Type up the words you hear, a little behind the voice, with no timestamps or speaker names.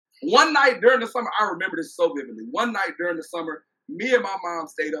One night during the summer, I remember this so vividly. One night during the summer, me and my mom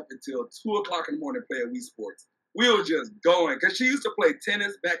stayed up until 2 o'clock in the morning playing Wii Sports. We were just going because she used to play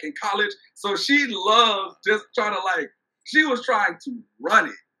tennis back in college, so she loved just trying to she was trying to run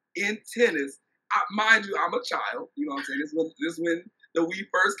it in tennis. Mind you, I'm a child. You know what I'm saying? This when the Wii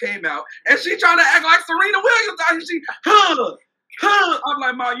first came out, and she trying to act like Serena Williams out here. She, I'm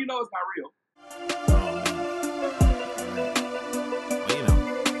like, Mom, you know it's not real.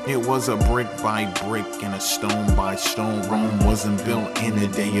 It was a brick by brick and a stone by stone. Rome wasn't built in a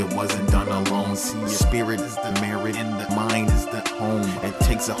day, it wasn't done alone. See, your spirit is the merit and the mind is the home. It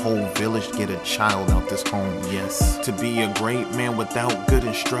takes a whole village to get a child out this home, yes. To be a great man without good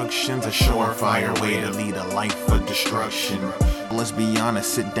instructions, a surefire way to lead a life of destruction. Let's be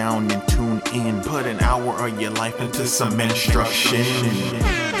honest, sit down and tune in. Put an hour of your life into some instruction.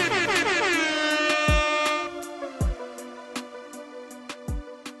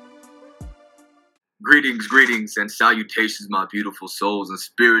 Greetings, and salutations, my beautiful souls and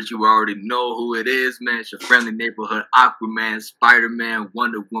spirits. You already know who it is, man. It's your friendly neighborhood Aquaman, Spider-Man,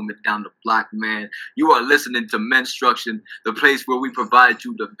 Wonder Woman down the block, man. You are listening to Menstruction, the place where we provide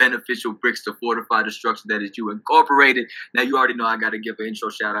you the beneficial bricks to fortify the structure that is you incorporated. Now, you already know I got to give an intro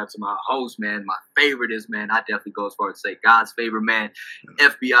shout-out to my host, man. My favorite is, man, I definitely go as far as to say God's favorite, man.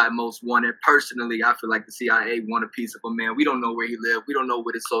 FBI most wanted. Personally, I feel like the CIA want a piece of him, man. We don't know where he lives. We don't know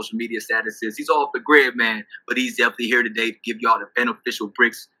what his social media status is. He's off the grid, man, but he's definitely here today to give y'all the beneficial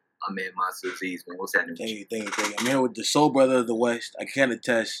bricks. My man, Mansa and Waladi, man. What's happening? Thank you. I'm here with the soul brother of the West. I can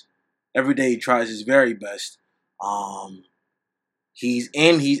attest. Every day he tries his very best. He's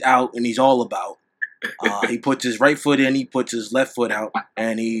in, he's out, and he's all about. He puts his right foot in, he puts his left foot out,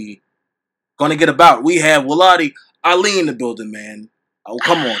 and he gonna get about. We have Waladi Ali in the building, man. Oh,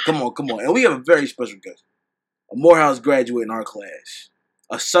 come on. And we have a very special guest. A Morehouse graduate in our class.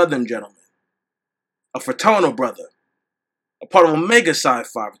 A Southern gentleman. A fraternal brother. A part of Omega Psi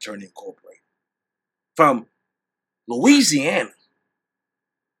Phi Fraternity Incorporated. From Louisiana.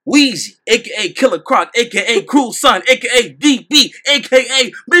 Wheezy, a.k.a. Killer Croc, a.k.a. Cruel Son, a.k.a. DB,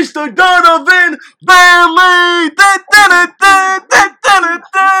 a.k.a. Mr. Donovan Bailey.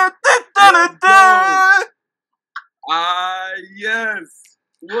 Yes.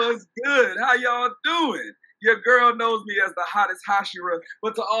 What's good? How y'all doing? Your girl knows me as the hottest Hashira,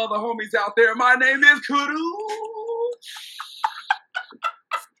 but to all the homies out there, my name is Kudu.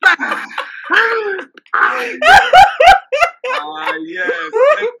 Yes.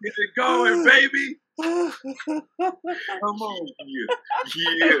 Let's get it going, baby. Come on.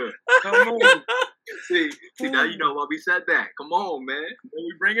 Yeah. Come on. See, now you know why we said that. Come on, man.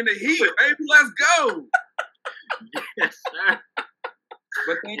 We bringing the heat, baby. Let's go. Yes, sir.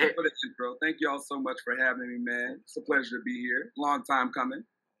 But thank you for the intro. Thank you all so much for having me, man. It's a pleasure to be here. Long time coming.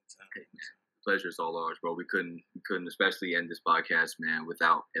 Pleasure's all ours, bro. We couldn't especially end this podcast, man,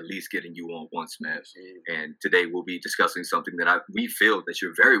 without at least getting you on once, man. And today we'll be discussing something that we feel that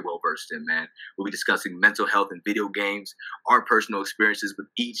you're very well versed in, man. We'll be discussing mental health and video games, our personal experiences with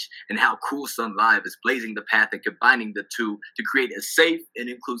each, and how CruelSunLive is blazing the path and combining the two to create a safe and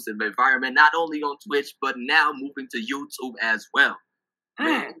inclusive environment, not only on Twitch, but now moving to YouTube as well.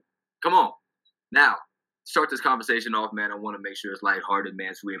 Man, come on. Now, start this conversation off, man. I want to make sure it's lighthearted,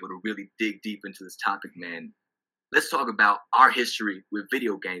 man, so we're able to really dig deep into this topic, man. Let's talk about our history with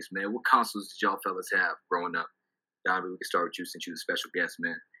video games, man. What consoles did y'all fellas have growing up? Donovan, we can start with you since you're the special guest,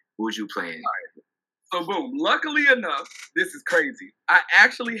 man. What was you playing? All right. So, boom. Luckily enough, this is crazy. I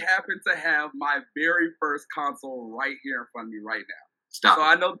actually happen to have my very first console right here in front of me right now. Stop. So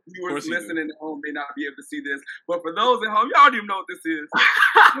I know viewers listening at home may not be able to see this, but for those at home, y'all don't even know what this is.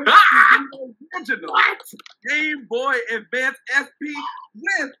 This is the original Game Boy Advance SP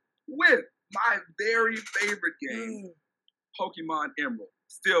with my very favorite game, Pokemon Emerald.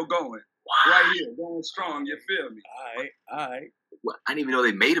 Still going. Right here, going strong, you feel me? All right. Well, I didn't even know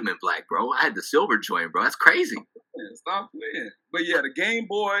they made them in black, bro. I had the silver joint, bro. That's crazy. Stop playing. But yeah, the Game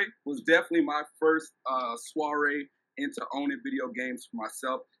Boy was definitely my first soiree into owning video games for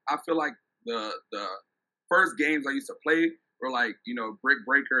myself. I feel like the first games I used to play were like, Brick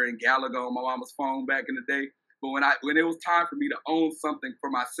Breaker and Galaga on my mama's phone back in the day. But when it was time for me to own something for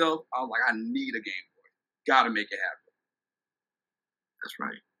myself, I was like, I need a Game Boy. Gotta make it happen.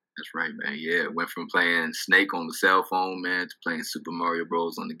 That's right, man. Yeah, went from playing Snake on the cell phone, man, to playing Super Mario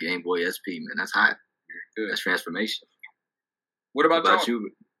Bros. On the Game Boy SP, man. That's hot. Good. That's transformation. What about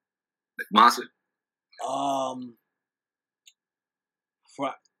you, Mansa?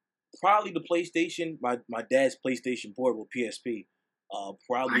 Probably the PlayStation, my dad's PlayStation Portable PSP.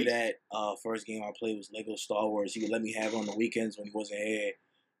 Probably nice. That first game I played was Lego Star Wars. He would let me have it on the weekends when he wasn't here.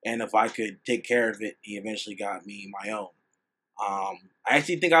 and if I could take care of it, he eventually got me my own. I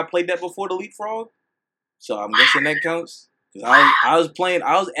actually think I played that before the Leapfrog, so I'm guessing that counts. Cause I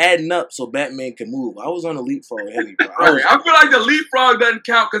was adding up so Batman could move. I was on the Leapfrog heavy, bro. Right. I feel like the Leapfrog doesn't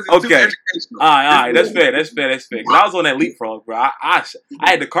count because it's too educational. All right, that's fair. Cause I was on that Leapfrog, bro. I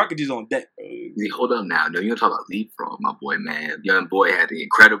had the cartridges on deck, bro. Hold up now. No, you don't talk about Leapfrog, my boy, man. Young boy had the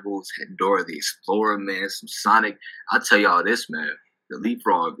Incredibles, had Dora the Explorer, man, some Sonic. I'll tell y'all this, man. The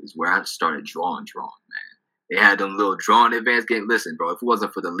Leapfrog is where I started drawing, man. They had them little drawing advanced games. Listen, bro, if it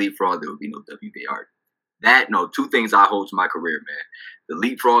wasn't for the Leapfrog, there would be no WBR. Two things I hold to my career, man. The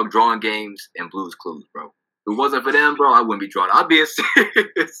Leapfrog drawing games and Blue's Clues, bro. If it wasn't for them, bro, I wouldn't be drawing. I'll be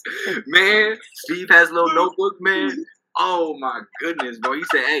serious. Man, Steve has a little notebook, man. Oh, my goodness, bro. He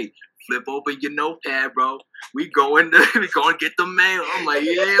said, hey, flip open your notepad, bro. We going to get the mail. I'm like,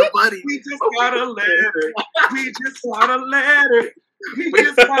 yeah, buddy. We just got a letter. We just got a letter. We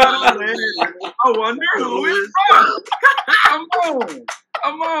just got a letter. I wonder who it's from.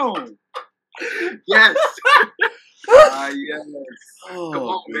 Come on. Yes. Yes. Come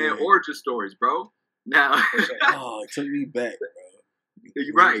on, man. Origin stories, bro. Now. It took me back, bro.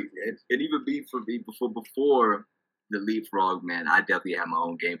 You're right. And even before the Leapfrog, man, I definitely had my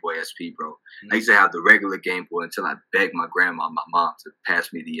own Game Boy SP, bro. I used to have the regular Game Boy until I begged my grandma and my mom to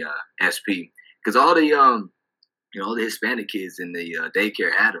pass me the SP. Because all the all the Hispanic kids in the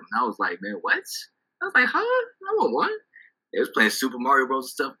daycare had them. And I was like, man, what? I was like, huh? I want one. They was playing Super Mario Bros. And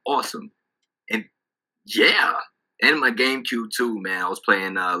stuff. Awesome. And yeah. And my GameCube too, man. I was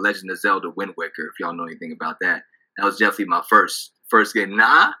playing Legend of Zelda Wind Waker, if y'all know anything about that. That was definitely my first game.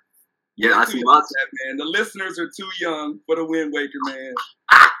 Nah. Yeah, I see lots. Man, the listeners are too young for the Wind Waker, man.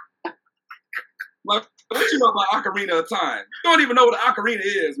 What you know about Ocarina of Time? You don't even know what an ocarina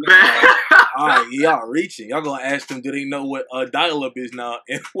is, man. All right, y'all reaching. Y'all gonna ask them, do they know what dial-up is now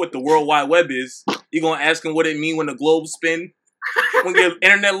and what the World Wide Web is? You gonna ask them what it mean when the globe spin? When your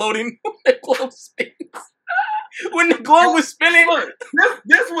internet loading? When the globe spins? When the globe was spinning? Look,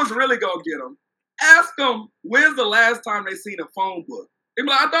 this was really gonna get them. Ask them, when's the last time they seen a phone book? They be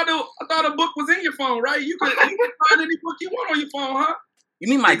like, I thought a book was in your phone, right? You can find any book you want on your phone, huh? You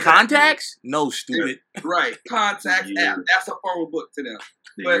mean my contacts? No, stupid. Yeah, right. Contacts app. That's a phone book to them.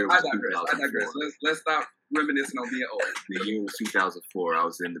 But I digress. Let's stop reminiscing on being old. The year was 2004. I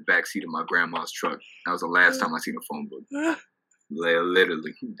was in the backseat of my grandma's truck. That was the last time I seen a phone book.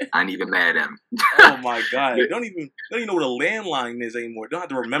 Literally. I ain't even mad at him. Oh my God. They don't even know what a landline is anymore. They don't have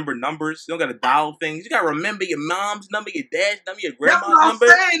to remember numbers. They don't got to dial things. You got to remember your mom's number, your dad's number, your grandma's number.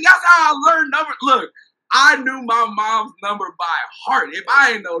 That's what I'm saying. That's how I learned numbers. Look. I knew my mom's number by heart. If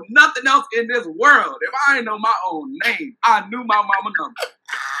I ain't know nothing else in this world, if I ain't know my own name, I knew my mama's number.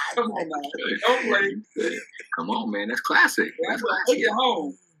 Come on now. Don't play. Come on, man. That's classic. That's why I get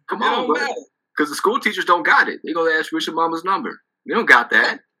home. Come on, bro. Because the school teachers don't got it. They gonna ask you what's your mama's number. They don't got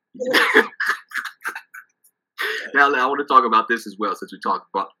that. Now, I want to talk about this as well, since we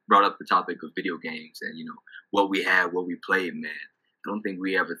brought up the topic of video games and, what we had, what we played, man. I don't think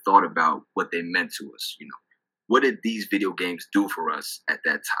we ever thought about what they meant to us, What did these video games do for us at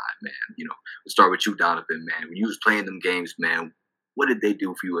that time, man? We'll start with you, Donovan, man. When you was playing them games, man, what did they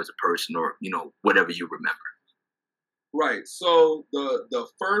do for you as a person or, whatever you remember? Right. So the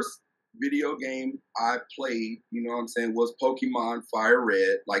first video game I played, was Pokemon Fire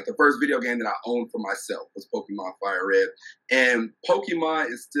Red. Like the first video game that I owned for myself was Pokemon Fire Red. And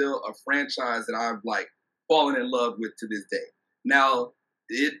Pokemon is still a franchise that I've fallen in love with to this day. Now,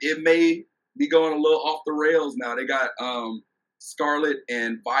 it may be going a little off the rails now. They got Scarlet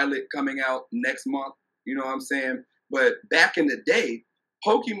and Violet coming out next month, you know what I'm saying? But back in the day,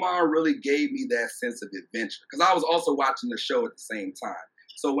 Pokemon really gave me that sense of adventure because I was also watching the show at the same time.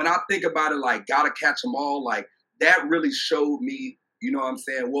 So when I think about it, gotta catch them all, that really showed me, you know what I'm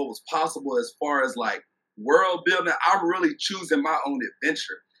saying, what was possible as far as world building. I'm really choosing my own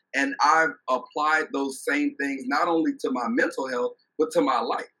adventure. And I've applied those same things not only to my mental health, but to my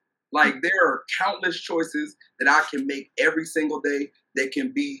life. There are countless choices that I can make every single day that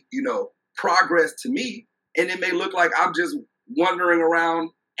can be, progress to me. And it may look like I'm just wandering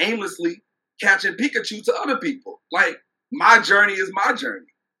around aimlessly catching Pikachu to other people. My journey is my journey.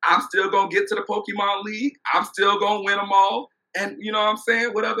 I'm still going to get to the Pokemon League. I'm still going to win them all. And you know what I'm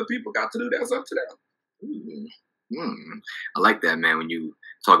saying? What other people got to do, that's up to them. I like that, man, when you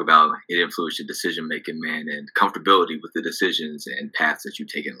talk about it influenced your decision-making, man, and comfortability with the decisions and paths that you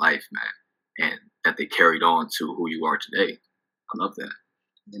take in life, man, and that they carried on to who you are today. I love that.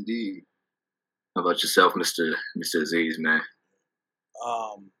 Indeed. How about yourself, Mr. Aziz, man?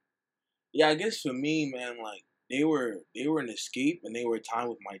 Yeah, I guess for me, man, they were an escape, and they were a time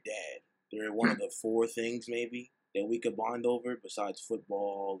with my dad. They're one of the 4 things maybe that we could bond over besides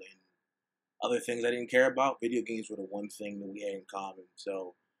football and other things I didn't care about. Video games were the one thing that we had in common.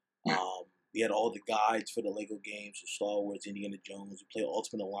 So we had all the guides for the Lego games, so Star Wars, Indiana Jones. We played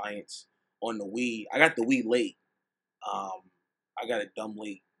Ultimate Alliance on the Wii. I got the Wii late. I got it dumb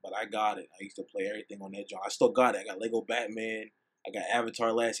late, but I got it. I used to play everything on that joint. I still got it. I got Lego Batman. I got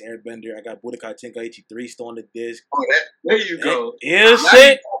Avatar Last Airbender. I got Budokai Tenkaichi 3 still on the disc. Oh, there you go. It's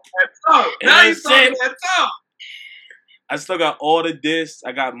it. Now you're talking that talk. I still got all the discs.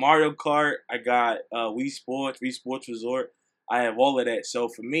 I got Mario Kart. I got Wii Sports Resort. I have all of that. So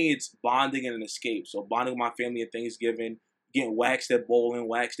for me, it's bonding and an escape. So bonding with my family at Thanksgiving, getting waxed at bowling,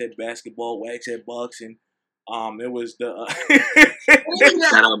 waxed at basketball, waxed at boxing. It was the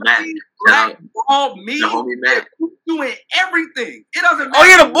shout out Matt. Shout out me. The homie Matt. Doing everything. It doesn't matter. Oh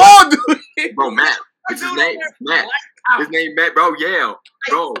yeah, the ball dude. Bro, Matt. What's his name? Matt. His name Matt, bro. Yeah.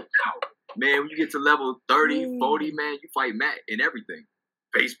 Bro. Man, when you get to level 30, 40, man, you fight Matt in everything.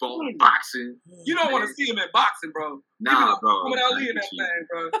 Baseball, boxing. You don't want to see him in boxing, bro. Nah, bro. Muhammad Ali in that thing,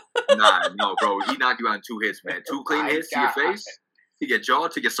 bro. Nah, no, bro. He knocked you out in 2 hits, man. 2 clean hits to your face, to your jaw,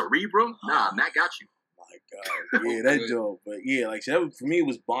 to your cerebrum. Nah, Matt got you. God, yeah, that joke. But yeah, like so that, for me, it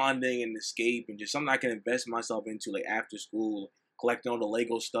was bonding and escape and just something I can invest myself into, like after school, collecting all the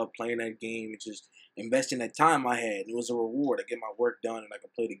Lego stuff, playing that game, and just investing that time I had. It was a reward. I get my work done and I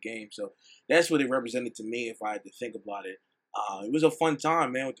could play the game. So that's what it represented to me if I had to think about it. It was a fun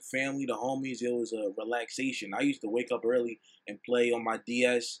time, man, with the family, the homies. It was a relaxation. I used to wake up early and play on my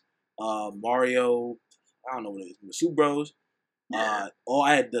DS, Mario, I don't know what it is, Super Bros. Yeah.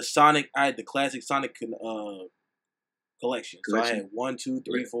 I had the classic Sonic collection. So I had 1, 2,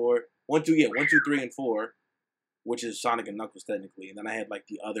 3, 4. 1, 2, 3, and 4, which is Sonic and Knuckles technically. And then I had like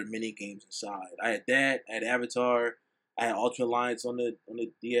the other mini games inside. I had that. I had Avatar. I had Ultimate Alliance on the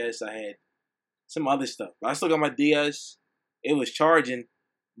DS. I had some other stuff. But I still got my DS. It was charging.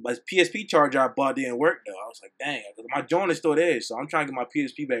 My PSP charger I bought didn't work though. I was like, dang, because my joint is still there. So I'm trying to get my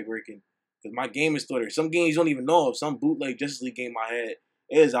PSP back working. Because my game is still there. Some games you don't even know of. Some bootleg Justice League game I had.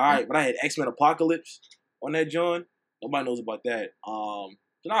 It is alright. But I had X-Men Apocalypse on that joint. Nobody knows about that. So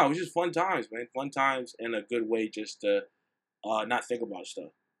no, it was just fun times, man. Fun times and a good way just to not think about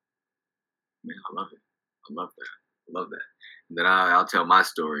stuff. Man, I love it. I love that. And then I'll tell my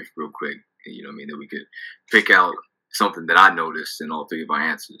story real quick. You know what I mean? That we could pick out something that I noticed in all 3 of our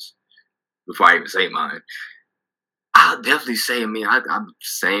answers before I even say mine. I'll definitely say, I'm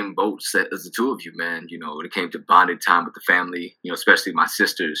same boat set as the 2 of you, man. You know, when it came to bonding time with the family, you know, especially my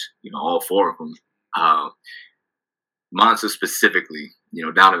sisters, you know, all 4 of them. Mansa specifically, you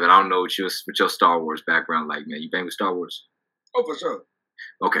know, Donovan, I don't know what your Star Wars background like, man. You bang with Star Wars? Oh, for sure.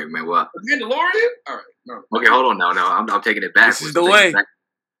 Okay, man. Well, Mandalorian? All right. No. Okay, hold on now. No, I'm taking it back. This is the way.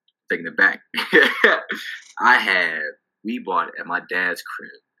 Taking it back. We bought at my dad's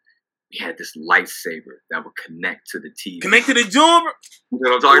crib. We had this lightsaber that would connect to the TV. Connect to the joint, bro. You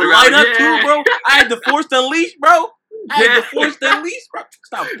know what I'm talking about? Light up too, bro. I had the Force Unleashed, bro. Bro.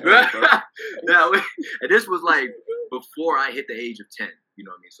 Stop playing, bro. And this was like before I hit the age of 10. You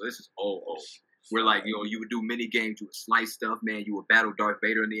know what I mean? So this is old. Where like, you know, you would do mini games, you would slice stuff, man. You would battle Darth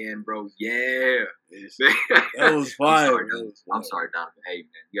Vader in the end, bro. Yeah. That was fire. I'm sorry, Donovan. Hey,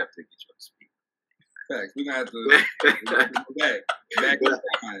 man, you have to get you up to speed. Facts. We're going to have to go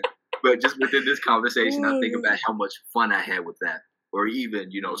back. But just within this conversation, I think about how much fun I had with that. Or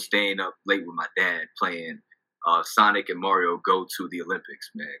even, you know, staying up late with my dad playing Sonic and Mario go to the Olympics,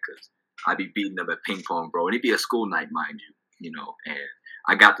 man. Because I'd be beating them at ping pong, bro. And it'd be a school night, mind you know. And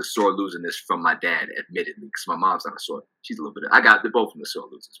I got the sore losing this from my dad, admittedly. Because my mom's not a sore. She's a little bit. I got both of them sore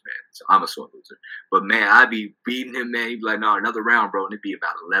losers, man. So I'm a sore loser. But, man, I'd be beating him, man. He'd be like, no, another round, bro. And it'd be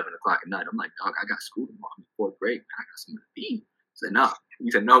about 11 o'clock at night. I'm like, dog, I got school tomorrow. I'm in 4th grade. Man. I got something to beat. I said, no. He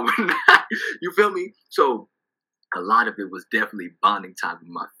said, no, we're not. You feel me? So a lot of it was definitely bonding time with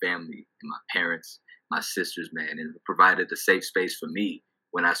my family and my parents, my sisters, man. And it provided a safe space for me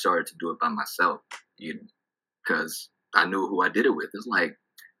when I started to do it by myself, you know, because I knew who I did it with. It's like,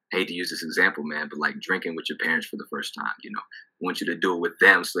 I hate to use this example, man, but like drinking with your parents for the first time, you know. I want you to do it with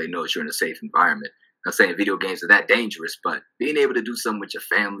them so they know that you're in a safe environment. I'm not saying video games are that dangerous, but being able to do something with your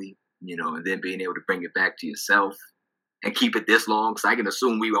family, you know, and then being able to bring it back to yourself and keep it this long, because I can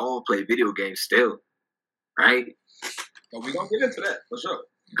assume we all play video games still, right? But we're going to get into that, for sure.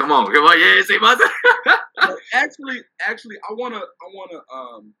 Come on. Yeah, say my Actually, I wanna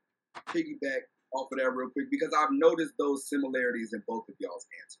piggyback off of that real quick because I've noticed those similarities in both of y'all's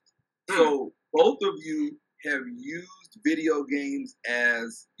answers. So both of you have used video games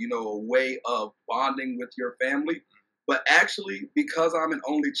as, a way of bonding with your family. But actually, because I'm an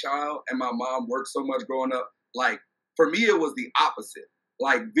only child and my mom worked so much growing up, like, for me, it was the opposite.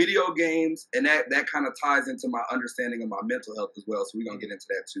 Like, video games, and that kind of ties into my understanding of my mental health as well, so we're going to get into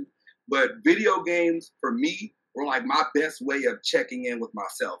that too. But video games, for me, were like my best way of checking in with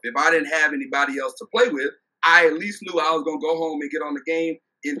myself. If I didn't have anybody else to play with, I at least knew I was going to go home and get on the game,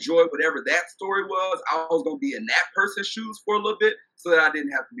 enjoy whatever that story was. I was going to be in that person's shoes for a little bit so that I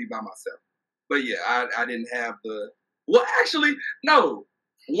didn't have to be by myself. But yeah, I didn't have well, actually, no.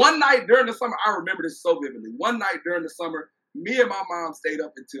 One night during the summer, I remember this so vividly. One night during the summer, me and my mom stayed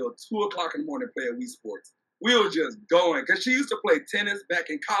up until 2 o'clock in the morning playing Wii Sports. We were just going, because she used to play tennis back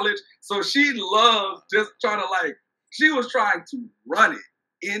in college, so she loved just trying to, she was trying to run it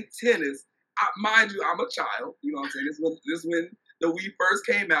in tennis. Mind you, I'm a child, you know what I'm saying? This when the Wii first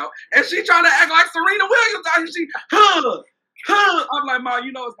came out, and she trying to act like Serena Williams out here. I'm like, Mom,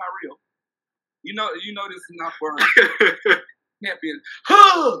 it's not real. You know this is not for champion.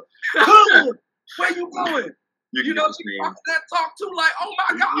 Where you going? She talks that talk too, like, oh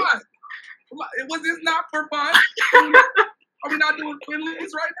my God. Was this not for fun? Are we not doing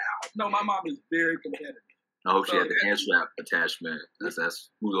friendlies right now? No, my mom is very competitive. I hope she had the hand strap attachment. That's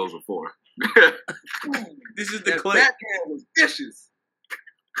who those were for. This is the clip. That backhand was vicious.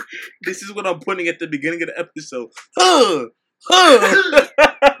 This is what I'm putting at the beginning of the episode. Yeah.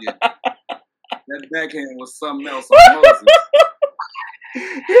 That backhand was something else on Moses.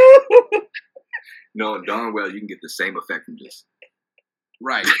 No, darn well you can get the same effect from this.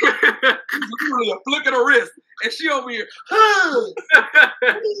 Right. Literally a flick of the wrist, and she over here.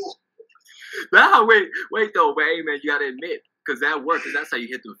 Nah, wait though, but hey man, you gotta admit, because that worked, because that's how you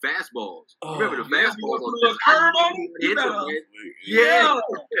hit the fastballs. Remember the fastballs? You curve on it? Yeah.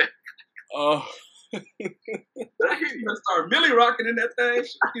 Oh. You start Millie rocking in that thing.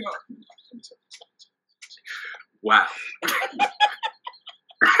 Wow.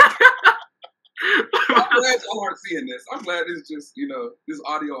 I'm glad y'all aren't seeing this. I'm glad it's just, this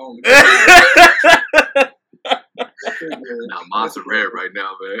audio only. Nah, Mansa rare right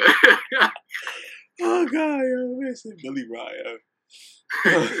now, man. Oh God, yo, man, say Billy Ryan.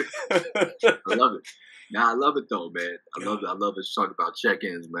 I love it. Nah, I love it though, man. I love it. I love it. Talk about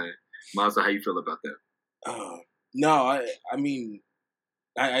check-ins, man. Mansa, how you feel about that? No, I mean,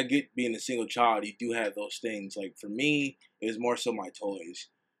 I get being a single child. You do have those things. Like for me, it was more so my toys.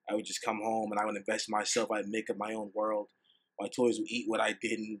 I would just come home and I would invest in myself. I'd make up my own world. My toys would eat what I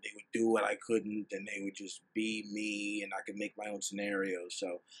didn't. They would do what I couldn't, and they would just be me, and I could make my own scenarios.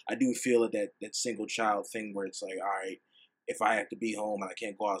 So I do feel that single child thing where it's like, all right, if I have to be home and I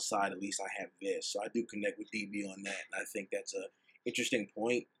can't go outside, at least I have this. So I do connect with DB on that, and I think that's a interesting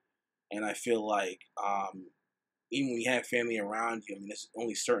point. And I feel like even when you have family around you, I mean, there's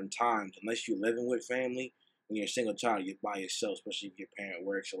only certain times, unless you're living with family. When you're a single child, you're by yourself, especially if your parent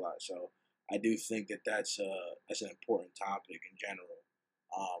works a lot. So I do think that's an important topic in general.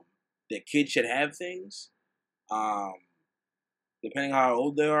 That kids should have things, depending on how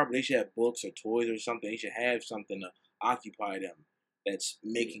old they are, but they should have books or toys or something. They should have something to occupy them that's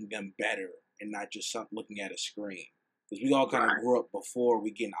making them better and not just looking at a screen. Because we all kind of grew up before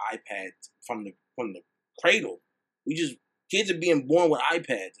we get iPads from the cradle. Kids are being born with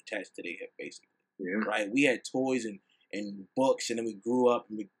iPads attached to their head, basically. Yeah. Right? We had toys and books, and then we grew up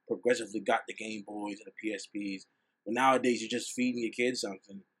and we progressively got the Game Boys and the PSPs. But nowadays, you're just feeding your kids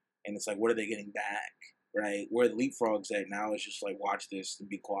something, and it's like, what are they getting back, right? Where the leapfrog's at now is just like, watch this and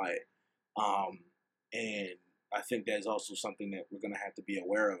be quiet. And I think that's also something that we're going to have to be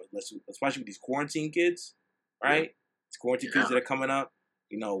aware of, especially with these quarantine kids, right? These quarantine kids that are coming up.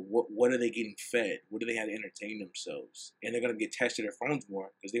 What are they getting fed? What do they have to entertain themselves? And they're going to get attached to their phones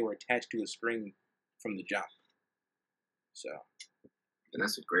more because they were attached to a screen from the jump. So, and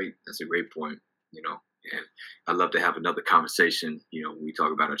that's a great point, and I'd love to have another conversation, when we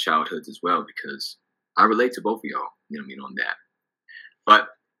talk about our childhoods as well, because I relate to both of y'all, on that.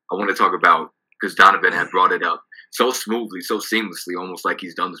 But I want to talk about, because Donovan had brought it up so smoothly, so seamlessly, almost like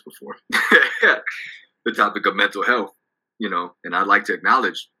he's done this before, the topic of mental health. And I'd like to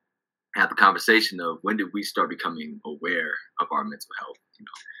have a conversation of when did we start becoming aware of our mental health,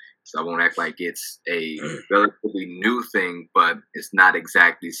 So I won't act like it's a relatively new thing, but it's not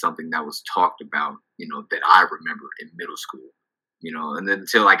exactly something that was talked about, that I remember in middle school, and then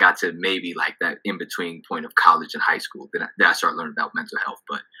until I got to maybe like that in-between point of college and high school, then I started learning about mental health.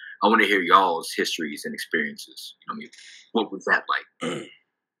 But I want to hear y'all's histories and experiences. What was that like?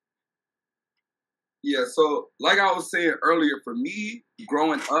 Yeah, so like I was saying earlier, for me,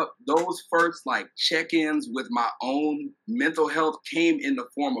 growing up, those first like check-ins with my own mental health came in the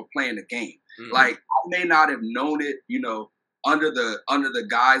form of playing the game. Mm-hmm. Like I may not have known it, under the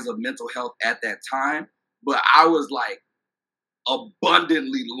guise of mental health at that time, but I was like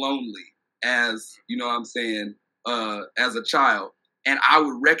abundantly lonely as, what I'm saying, as a child. And I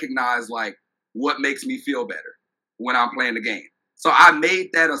would recognize like what makes me feel better when I'm playing the game. So I made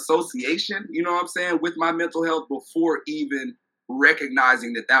that association, what I'm saying, with my mental health before even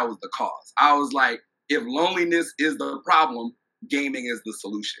recognizing that was the cause. I was like, if loneliness is the problem, gaming is the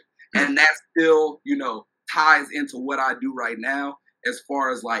solution. And that still, ties into what I do right now as far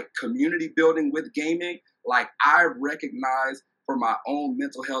as like community building with gaming. Like I recognize for my own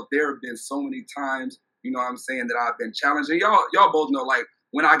mental health, there have been so many times, what I'm saying, that I've been challenged. And y'all both know, like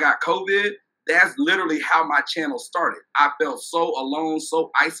when I got COVID, that's literally how my channel started. I felt so alone, so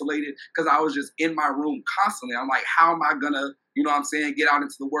isolated because I was just in my room constantly. I'm like, how am I gonna, get out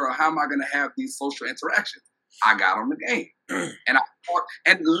into the world? How am I gonna have these social interactions? I got on the game,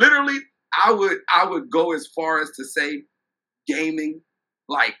 and literally, I would go as far as to say, gaming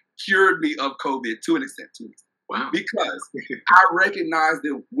like cured me of COVID to an extent. Wow. Because I recognized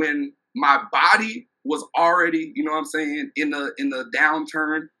that when my body was already, in the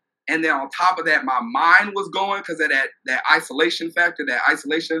downturn. And then on top of that, my mind was going because of that isolation factor. That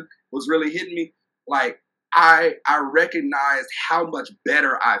isolation was really hitting me. Like I recognized how much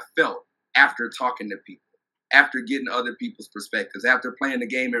better I felt after talking to people, after getting other people's perspectives, after playing the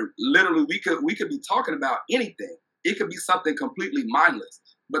game. And literally, we could be talking about anything. It could be something completely mindless.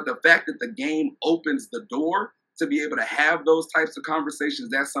 But the fact that the game opens the door to be able to have those types of conversations,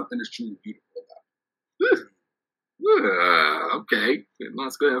 that's something that's truly beautiful about it. Okay,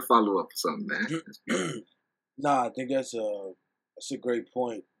 let's go ahead and follow up with something, man. I think that's a great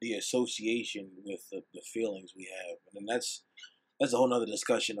point. The association with the feelings we have, and that's a whole nother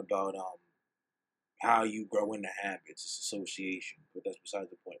discussion about how you grow into habits. It's association, but that's beside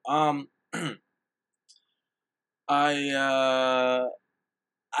the point.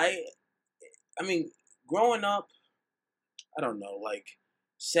 I mean, growing up, I don't know, like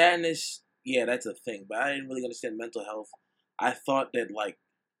sadness. Yeah, that's a thing, but I didn't really understand mental health. I thought that like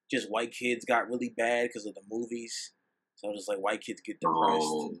just white kids got really bad because of the movies. So I was just like, white kids get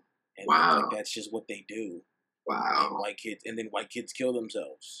depressed, and like that's just what they do. Wow. And then white kids kill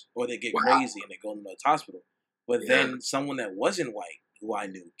themselves, or they get crazy and they go into the hospital. But then someone that wasn't white, who I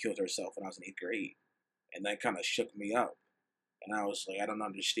knew, killed herself when I was in 8th grade, and that kind of shook me up. And I was like, I don't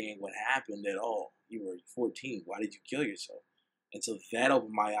understand what happened at all. You were 14. Why did you kill yourself? And so that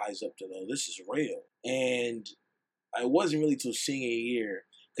opened my eyes up to, this is real. And I wasn't really till senior year,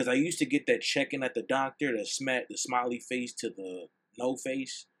 because I used to get that check-in at the doctor, the smiley face to the no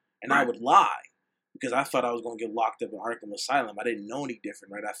face, and I would lie, because I thought I was going to get locked up in Arkham Asylum. I didn't know any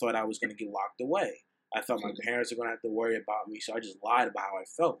different, right? I thought I was going to get locked away. I thought my parents were going to have to worry about me, so I just lied about how I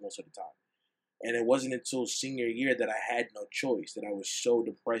felt most of the time. And it wasn't until senior year that I had no choice, that I was so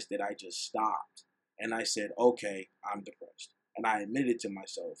depressed that I just stopped. And I said, okay, I'm depressed. And I admitted to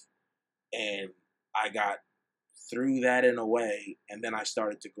myself. And I got through that in a way. And then I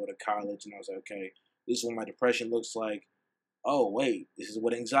started to go to college. And I was like, okay, this is what my depression looks like. Oh, wait, this is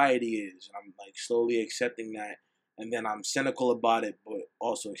what anxiety is. And I'm like slowly accepting that. And then I'm cynical about it, but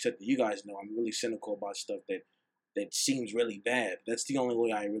also accepting, you guys know, I'm really cynical about stuff that seems really bad. That's the only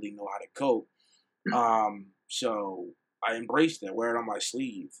way I really know how to cope. So I embraced that, wear it on my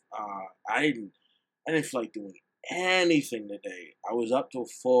sleeve. I didn't feel like doing anything today. I was up till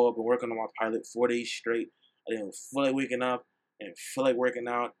 4, been working on my pilot 4 days straight. I didn't feel like waking up. I didn't feel like working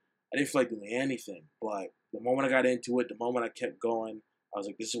out. I didn't feel like doing anything. But the moment I got into it, the moment I kept going, I was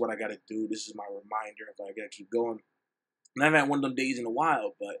like, this is what I got to do. This is my reminder if I got to keep going. And I haven't had one of them days in a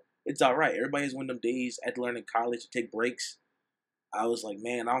while, but it's all right. Everybody has one of them days at learning college to take breaks. I was like,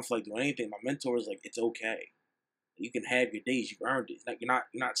 man, I don't feel like doing anything. My mentor was like, it's okay. You can have your days. You've earned it. Like you're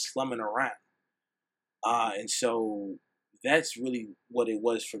not slumming around. And so that's really what it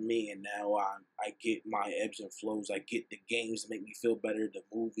was for me. And now I get my ebbs and flows. I get the games that make me feel better, the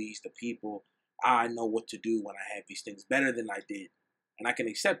movies, the people. I know what to do when I have these things better than I did, and I can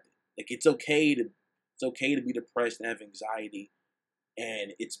accept it. Like it's okay to be depressed and have anxiety,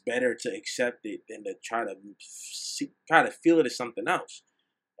 and it's better to accept it than to try to feel it as something else.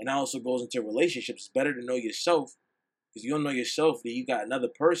 And that also goes into relationships. It's better to know yourself, because you don't know yourself, then you got another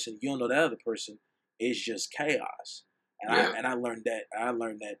person. You don't know that other person. It's just chaos. And I learned that.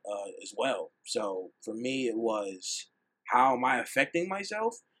 As well. So for me, it was, how am I affecting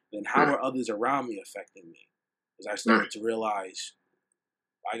myself? Then how are others around me affecting me? Because I started to realize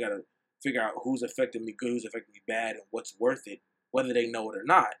I gotta figure out who's affecting me good, who's affecting me bad, and what's worth it, whether they know it or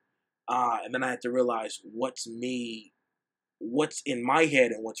not. And then I had to realize what's in my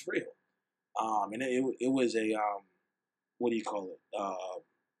head and what's real. And it was a what do you call it?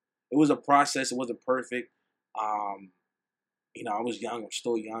 It was a process. It wasn't perfect. I was young. I'm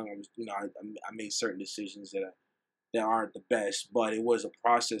still young. I made certain decisions that aren't the best, but it was a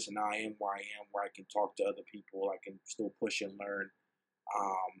process, and I am where I can talk to other people. I can still push and learn,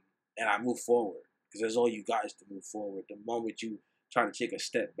 and I move forward because there's all you guys to move forward. The moment you try to take a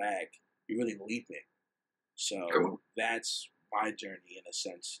step back, you're really leaping. So that's my journey in a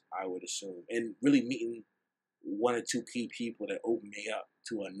sense, I would assume, and really meeting one or two key people that opened me up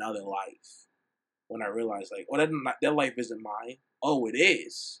to another life. When I realized, like, that life isn't mine. Oh, it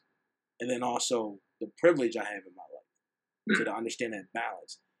is. And then also the privilege I have in my life. So to understand that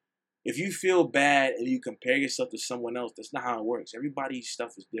balance. If you feel bad and you compare yourself to someone else, that's not how it works. Everybody's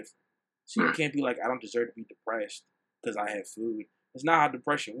stuff is different. So you can't be like, I don't deserve to be depressed because I have food. That's not how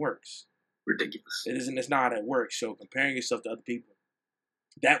depression works. Ridiculous. It's not how that works. So comparing yourself to other people,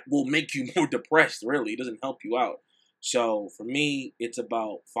 that will make you more depressed, really. It doesn't help you out. So for me, it's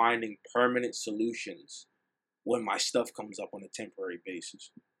about finding permanent solutions when my stuff comes up on a temporary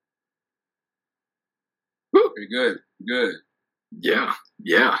basis. Very good. Good. Yeah.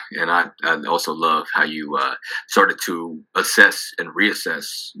 And I also love how you started to assess and reassess,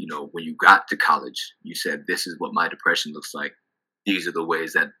 when you got to college. You said, this is what my depression looks like. These are the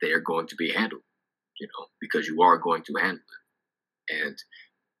ways that they are going to be handled, because you are going to handle it. And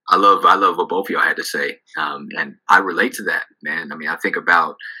I love what both of y'all had to say. And I relate to that, man. I mean, I think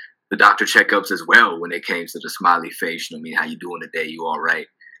about the doctor checkups as well when it came to the smiley face. How you doing today? You all right?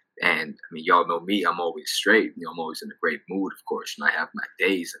 And I mean, y'all know me. I'm always straight. I'm always in a great mood, of course. And I have my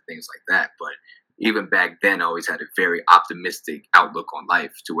days and things like that. But even back then, I always had a very optimistic outlook on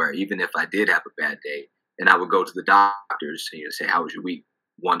life to where even if I did have a bad day and I would go to the doctors and say, how was your week?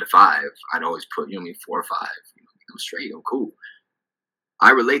 1 to 5. I'd always put, 4 or 5. I'm straight. I'm cool. I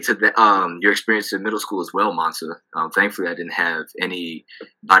relate to your experience in middle school as well, Mansa. Thankfully, I didn't have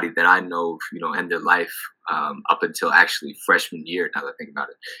anybody that I know, end their life up until actually freshman year. Now that I think about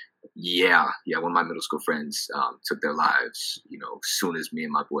it, yeah. One of my middle school friends took their lives, as soon as me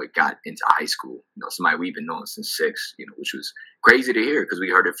and my boy got into high school. Somebody we've been knowing since 6, which was crazy to hear because we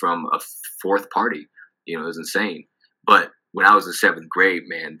heard it from a fourth party. It was insane. But when I was in 7th grade,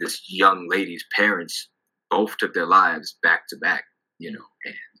 man, this young lady's parents both took their lives back to back. And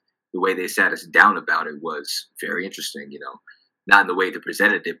the way they sat us down about it was very interesting, not in the way they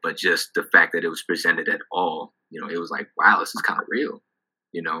presented it, but just the fact that it was presented at all, it was like, wow, this is kind of real,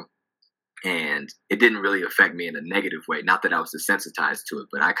 and it didn't really affect me in a negative way. Not that I was desensitized to it,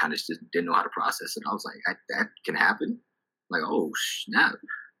 but I kind of just didn't know how to process it. I was like, that can happen. Like, oh, snap,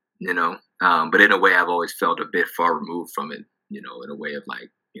 but in a way I've always felt a bit far removed from it, in a way of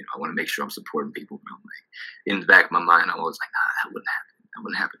like, I want to make sure I'm supporting people. But I'm like, in the back of my mind, I'm always like, nah, that wouldn't happen. That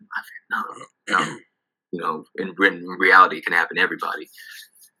wouldn't happen in my family. No. In reality, it can happen to everybody.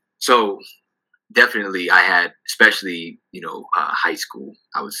 So definitely I had, especially, high school,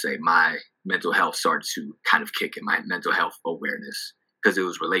 I would say my mental health started to kind of kick in, my mental health awareness, because it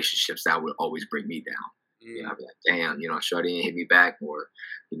was relationships that would always bring me down. I'd be like, damn, shorty ain't hit me back, or,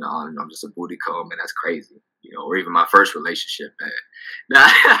 I'm just a booty call, man, that's crazy. Or even my first relationship, man. Nah,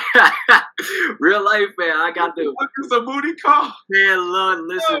 real life, man. I got the. What is a booty call? Man, Lord,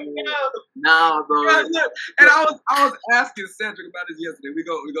 listen, man. Nah, bro. Yeah, look, and I was asking Cedric about this yesterday. We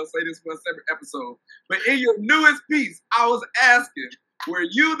gonna say this for a separate episode. But in your newest piece, I was asking, were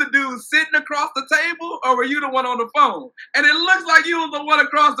you the dude sitting across the table, or were you the one on the phone? And it looks like you was the one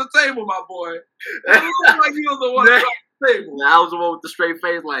across the table, my boy. It looks like you was the one across the table. I was the one with the straight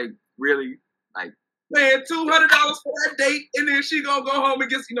face, like really, like. Paying $200 for that date, and then she gonna go home and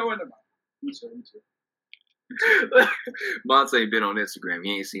get in the mouth. Mansa ain't been on Instagram.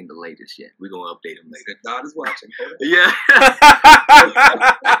 He ain't seen the latest yet. We're gonna update him later. God is watching. Yeah.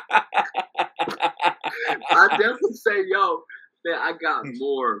 I definitely say, man, I got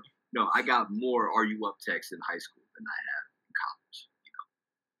more. I got more "Are you up?" texts in high school than I have in college.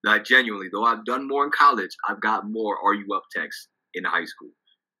 Like genuinely, though I've done more in college, I've got more "Are you up?" texts in high school.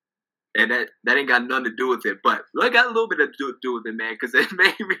 And that ain't got nothing to do with it, but I got a little bit to do with it, man, because it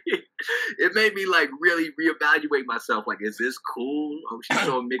made me like really reevaluate myself. Like, is this cool? Oh, she's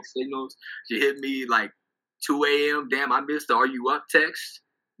showing mixed signals. She hit me like 2 a.m. Damn, I missed the "Are you up?" text.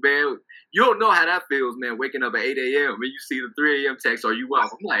 Man, you don't know how that feels, man. Waking up at 8 a.m. and you see the 3 a.m. text, "Are you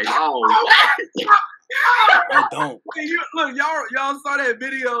up?" I'm like, oh, what? I don't. Look, y'all saw that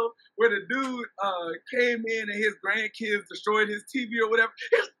video where the dude came in and his grandkids destroyed his TV or whatever.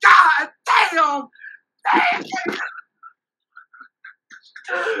 God Damn.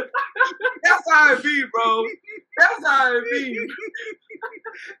 That's how it be, bro. That's how it be.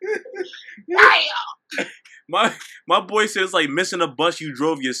 My boy says it's like missing a bus you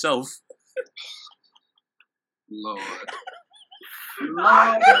drove yourself. Lord.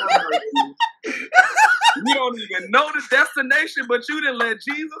 Lord. You don't even know the destination, but you didn't let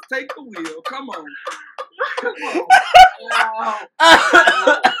Jesus take the wheel. Come on. Come on.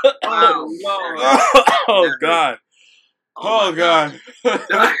 Oh, Lord. Oh, God. Oh, God. Funny.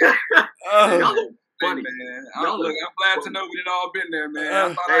 Hey, man. I'm glad to know we done all been there, man.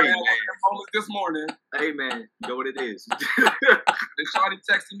 I thought I had one this morning. Hey, man. You know what it is. And Shawty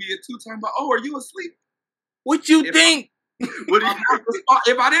texted me at 2 times about, oh, are you asleep? What you think?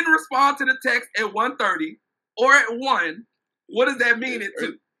 If I didn't respond to the text at 1:30 or at 1, what does that mean at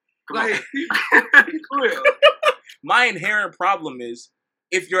 2? Like, be real. My inherent problem is,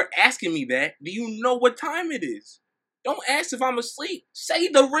 if you're asking me that, do you know what time it is? Don't ask if I'm asleep. Say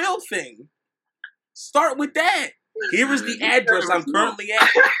the real thing. Start with that. Here is the address I'm currently at.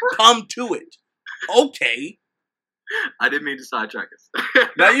 Come to it. Okay. I didn't mean to sidetrack us.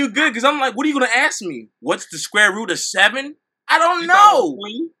 Now you good, because I'm like, what are you going to ask me? What's the square root of 7? I don't know.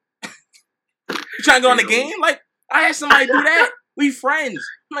 You trying to go on the game? Like, I had somebody do that. We friends.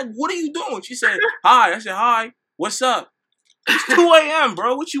 I'm like, what are you doing? She said, hi. I said, hi. What's up? It's 2 a.m.,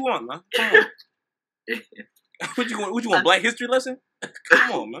 bro. What you want, man? Come on. What you want? Black history lesson?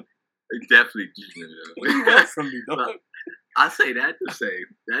 Come on, man. Definitely. What do you want from me, dog? I say that to say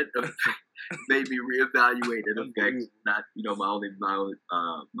that made me reevaluate and affect not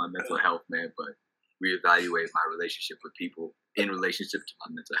my mental health, man, but reevaluate my relationship with people in relationship to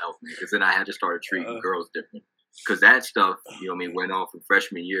my mental health, man. Because then I had to start treating girls different. Because that stuff, went on from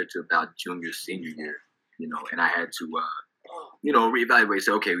freshman year to about junior, senior year, and I had to, reevaluate,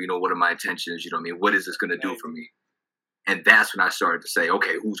 say, okay, what are my intentions? What is this going to do for me? And that's when I started to say,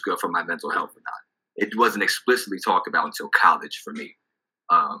 okay, who's good for my mental health or not? It wasn't explicitly talked about until college for me.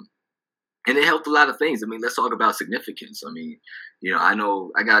 And it helped a lot of things. Let's talk about significance. I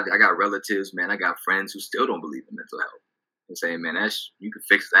know I got relatives, man. I got friends who still don't believe in mental health. And saying, man, you can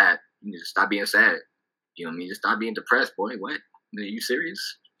fix that. You just stop being sad. Just stop being depressed, boy. What? Are you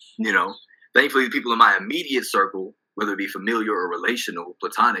serious? Thankfully, the people in my immediate circle, whether it be familiar or relational,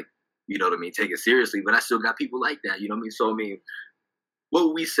 platonic, take it seriously. But I still got people like that, So, what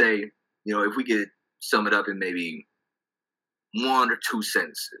would we say, if we could sum it up in maybe 1 or 2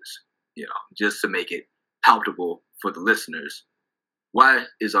 sentences, just to make it palatable for the listeners? Why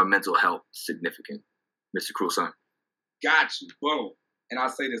is our mental health significant, Mr. CruelSun? Got you. Boom. And I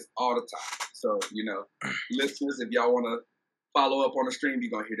say this all the time. So, listeners, if y'all want to follow up on the stream,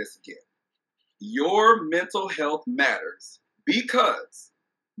 you're going to hear this again. Your mental health matters because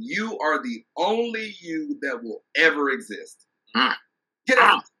you are the only you that will ever exist. Get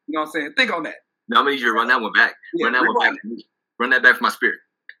out. You know what I'm saying? Think on that. No, I'm going to need you to run that one back. Yeah, run that one back. Run that back for my spirit.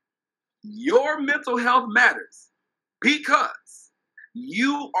 Your mental health matters because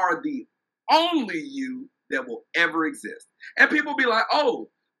you are the only you that will ever exist. And people be like, oh,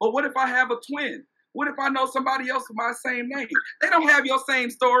 but what if I have a twin? What if I know somebody else with my same name? They don't have your same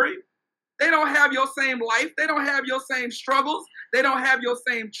story. They don't have your same life. They don't have your same struggles. They don't have your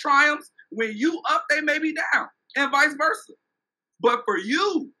same triumphs. When you up, they may be down, and vice versa. But for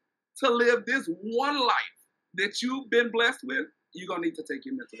you to live this one life that you've been blessed with, you're going to need to take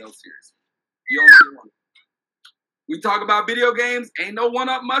your mental health seriously. You only get one. We talk about video games, ain't no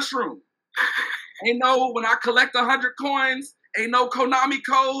one-up mushroom. Ain't no, when I collect 100 coins, ain't no Konami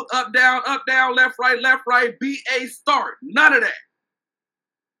code, up, down, left, right, BA start. None of that.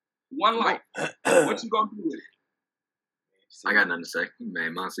 One life. What you gonna do with it? I got nothing to say.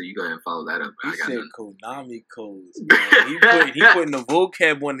 Man, Mansa, you go ahead and follow that up. He said Konami codes, man. He putting the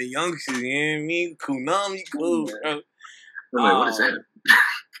vocab on the youngsters, you know what I mean? Konami codes, bro. Like, what is that?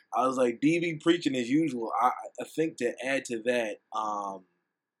 I was like, DB preaching as usual. I think to add to that,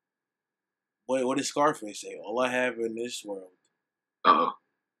 what did Scarface say? All I have in this world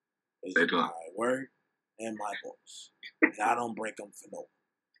is my word and my voice. And I don't break them for no one.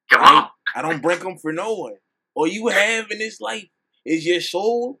 Come on. I don't break them for no one. All you have in this life is your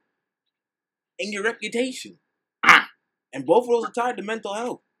soul and your reputation. And both of those are tied to mental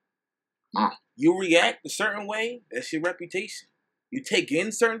health. You react a certain way, that's your reputation. You take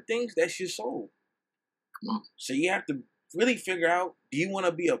in certain things, that's your soul. So you have to really figure out, do you want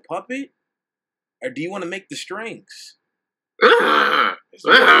to be a puppet or do you want to make the strings? It's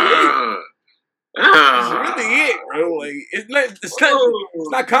really it, bro. Like it's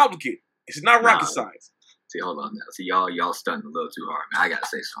not complicated. It's not rocket science. See, hold on now. See, y'all stunting a little too hard, man. I gotta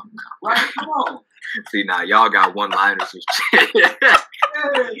say something now. Right, come on. See, now y'all got one-liners and shit. Hey,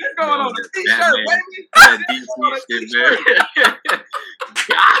 it's going on a t-shirt, baby. That DC shit, man.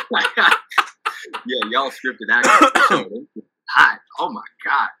 Yeah, y'all scripted action. Hot. Oh my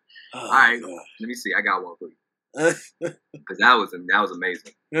god. All right, let me see. I got one for you. Because that was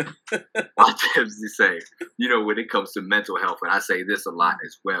amazing. I'll just say, when it comes to mental health, and I say this a lot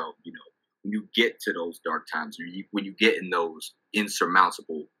as well, when you get to those dark times, when you get in those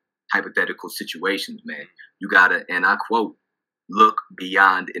insurmountable hypothetical situations, man, you gotta, and I quote, look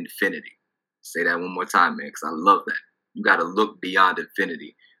beyond infinity. Say that one more time, man, because I love that. You gotta look beyond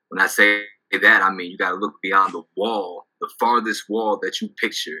infinity. When I say that, I mean you gotta look beyond the wall, the farthest wall that you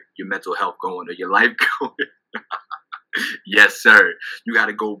picture your mental health going or your life going. Yes, sir. You got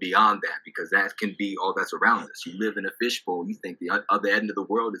to go beyond that because that can be all that's around us. You live in a fishbowl. You think the other end of the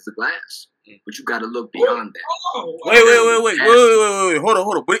world is the glass, but you got to look beyond that. Wait. Hold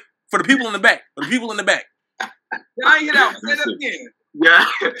on. Wait. For the people in the back. I ain't get out. Say that again. Yeah.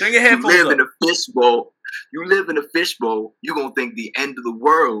 Take your headphones You live in a fishbowl. You're going to think the end of the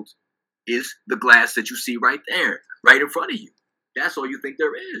world is the glass that you see right there, right in front of you. That's all you think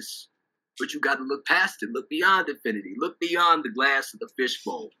there is. But you got to look past it. Look beyond infinity. Look beyond the glass of the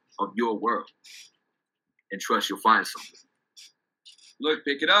fishbowl of your world. And trust you'll find something. Look,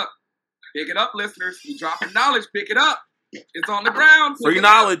 pick it up. Pick it up, listeners. You dropping knowledge. Pick it up. It's on the ground. Free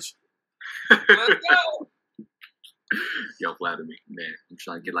knowledge. Let's go. Y'all flatter me. Man, I'm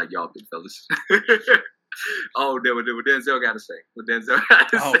trying to get like y'all big fellas. Oh, then what Denzel got to say? What Denzel got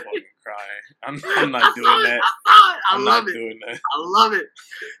to say? I'm fucking crying. I'm not doing that. I love it.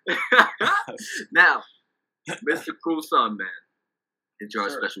 Now, Mr. Cool Son, man, it's our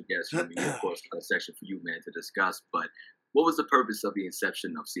special guest for me, of course, a section for you, man, to discuss. But what was the purpose of the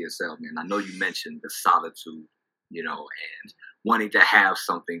inception of C.H.I.L.L, man? I know you mentioned the solitude, and wanting to have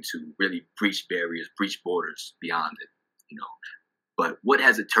something to really breach barriers, breach borders beyond it, But what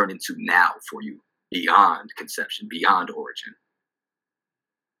has it turned into now for you? Beyond conception, beyond origin.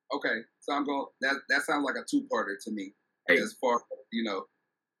 Okay, so I'm going. That sounds like a two-parter to me. Hey. As far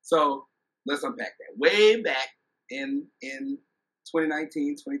so let's unpack that. Way back in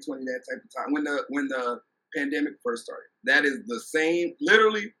 2019, 2020, that type of time when the pandemic first started. That is the same,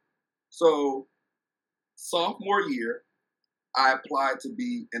 literally. So sophomore year, I applied to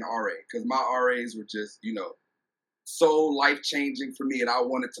be an RA because my RAs were just so life-changing for me, and I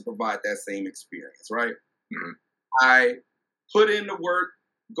wanted to provide that same experience, right? Mm-hmm. I put in the work,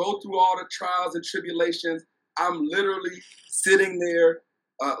 go through all the trials and tribulations. I'm literally sitting there,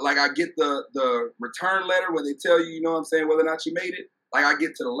 like I get the return letter where they tell you, whether or not you made it. Like I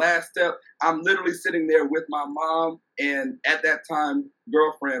get to the last step. I'm literally sitting there with my mom and at that time,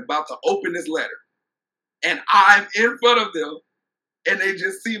 girlfriend, about to open this letter. And I'm in front of them, and they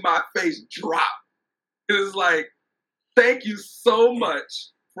just see my face drop. It's like, thank you so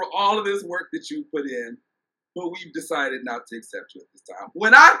much for all of this work that you put in, but we've decided not to accept you at this time.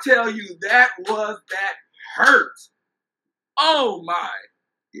 When I tell you that hurt. Oh my.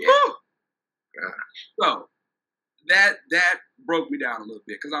 Yeah. So that broke me down a little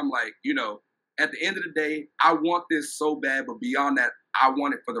bit because I'm like, at the end of the day, I want this so bad, but beyond that, I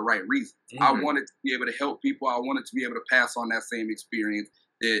want it for the right reasons. Mm-hmm. I wanted to be able to help people. I wanted to be able to pass on that same experience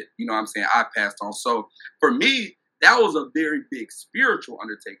that, I passed on. So for me, that was a very big spiritual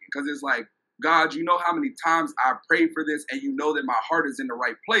undertaking because it's like, God, you know how many times I prayed for this and you know that my heart is in the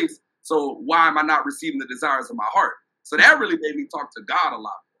right place. So why am I not receiving the desires of my heart? So that really made me talk to God a lot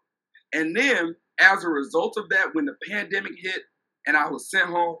more. And then as a result of that, when the pandemic hit and I was sent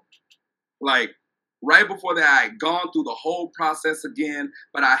home, like right before that, I had gone through the whole process again,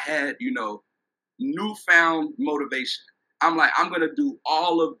 but I had, newfound motivation. I'm like, I'm going to do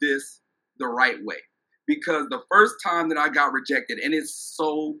all of this the right way. Because the first time that I got rejected, and it's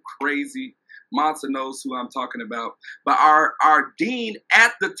so crazy, Mansa knows who I'm talking about, but our dean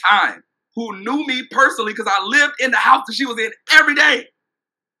at the time, who knew me personally because I lived in the house that she was in every day,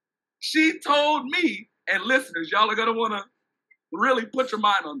 she told me, and listeners, y'all are going to want to really put your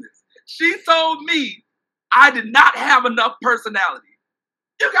mind on this. She told me I did not have enough personality.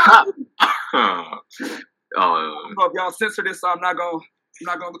 You got I don't know if y'all censor this, so I'm not going to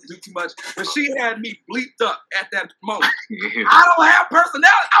do too much. But she had me bleeped up at that moment. I don't have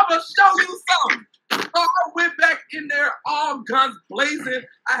personality. I'm going to show you something. So I went back in there, all guns blazing.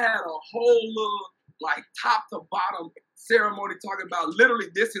 I had a whole little, like, top to bottom ceremony talking about literally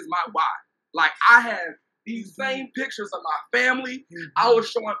this is my why. Like, I have these same pictures of my family. I was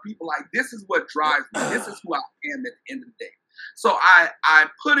showing people, like, this is what drives me. This is who I am at the end of the day. So I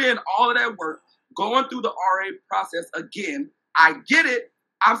put in all of that work. going through the RA process again. I get it.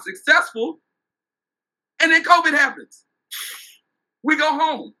 I'm successful. And then COVID happens. We go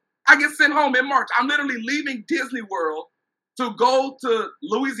home. I get sent home in March. I'm literally leaving Disney World to go to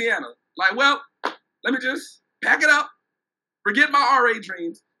Louisiana. Like, well, let me just pack it up, forget my RA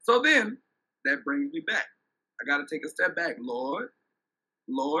dreams. So then that brings me back. I got to take a step back. Lord,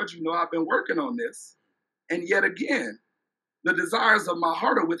 you know I've been working on this. And yet again, the desires of my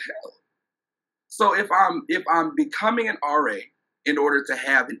heart are withheld. So if I'm becoming an RA in order to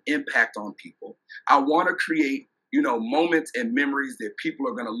have an impact on people, I want to create, moments and memories that people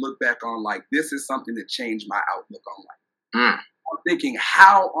are going to look back on like, this is something that changed my outlook on life. I'm thinking,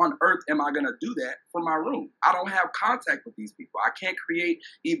 how on earth am I going to do that from my room? I don't have contact with these people. I can't create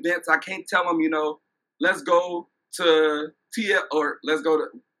events. I can't tell them, let's go to let's go to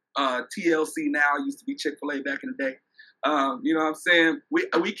TLC now. It used to be Chick-fil-A back in the day. You know what I'm saying?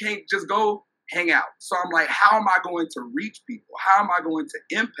 We can't just go hang out. So I'm like, how am I going to reach people? How am I going to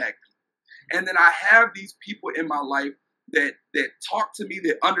impact people? And then I have these people in my life that talk to me,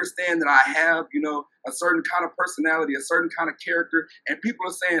 that understand that I have, a certain kind of personality, a certain kind of character. And people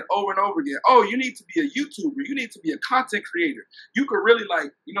are saying over and over again, oh, you need to be a YouTuber. You need to be a content creator. You could really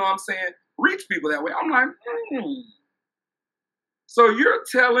reach people that way. I'm like, So you're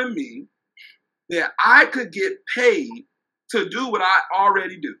telling me that I could get paid to do what I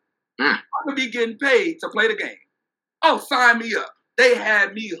already do. I could be getting paid to play the game. Oh, sign me up. They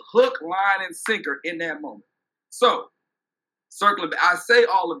had me hook, line, and sinker in that moment. So, circling back, I say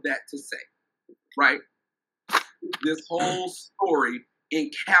all of that to say, right? This whole story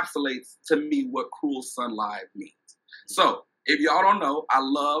encapsulates to me what CruelSunLive means. So, if y'all don't know, I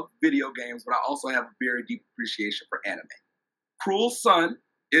love video games, but I also have a very deep appreciation for anime. Cruel Sun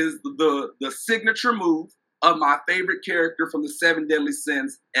is the signature move of my favorite character from the Seven Deadly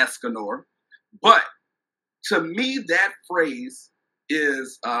Sins, Escanor. But to me, that phrase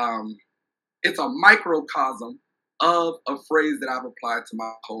is it's a microcosm of a phrase that I've applied to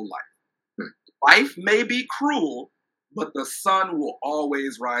my whole life. Life may be cruel, but the sun will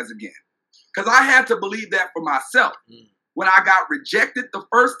always rise again. Because I had to believe that for myself. When I got rejected the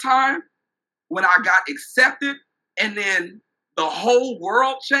first time, when I got accepted, and then the whole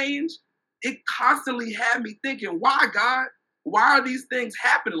world changed, it constantly had me thinking, why, God? Why are these things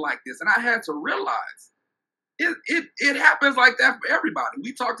happening like this? And I had to realize it happens like that for everybody.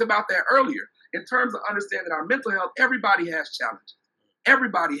 We talked about that earlier. In terms of understanding our mental health, everybody has challenges.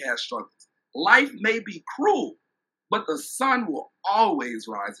 Everybody has struggles. Life may be cruel, but the sun will always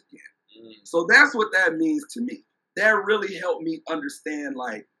rise again. So that's what that means to me. That really helped me understand,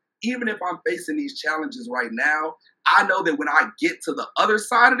 like, even if I'm facing these challenges right now, I know that when I get to the other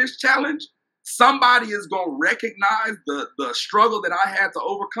side of this challenge, somebody is going to recognize the struggle that I had to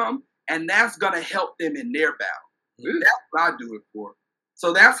overcome, and that's going to help them in their battle. That's what I do it for.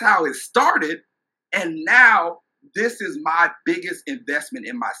 So that's how it started, and now this is my biggest investment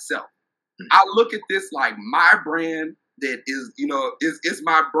in myself. I look at this like my brand that is, it's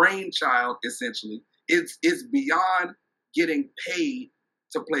my brainchild, essentially. It's beyond getting paid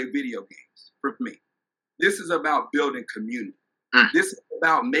to play video games for me. This is about building community. This is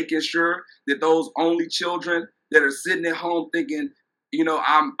about making sure that those only children that are sitting at home thinking,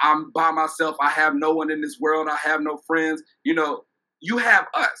 I'm by myself. I have no one in this world. I have no friends. You have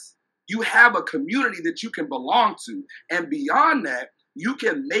us. You have a community that you can belong to. And beyond that, you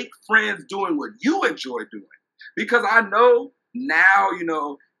can make friends doing what you enjoy doing. Because I know now,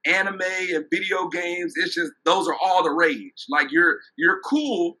 anime and video games, it's just, those are all the rage. Like, you're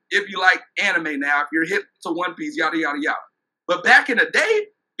cool if you like anime now, if you're hip to One Piece, yada, yada, yada. But back in the day,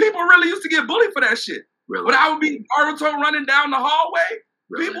 people really used to get bullied for that shit. Really? When I would be Naruto running down the hallway,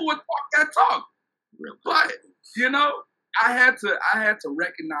 people would talk that talk. Really? But, I had to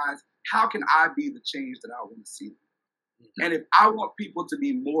recognize, how can I be the change that I want to see? And if I want people to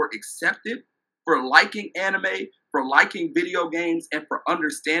be more accepted for liking anime, for liking video games, and for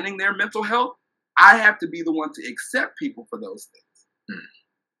understanding their mental health, I have to be the one to accept people for those things.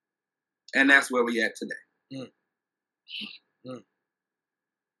 And that's where we at today.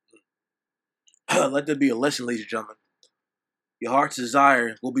 Let there be a lesson, ladies and gentlemen. Your heart's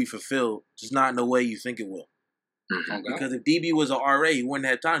desire will be fulfilled, just not in the way you think it will. Okay. Because if DB was an RA, he wouldn't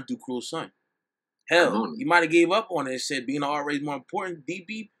have time to do Cruel Sun. Hell, he might have gave up on it and said being an RA is more important.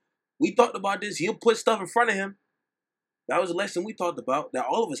 DB, we talked about this. He'll put stuff in front of him. That was a lesson we talked about that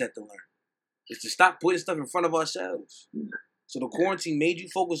all of us had to learn. Is to stop putting stuff in front of ourselves. So the quarantine made you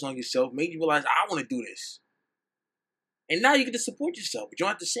focus on yourself, made you realize, I want to do this. And now you get to support yourself, but you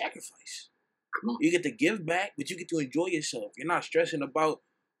don't have to sacrifice. You get to give back, but you get to enjoy yourself. You're not stressing about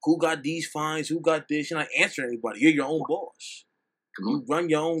who got these fines, who got this. You're not answering anybody. You're your own boss. You run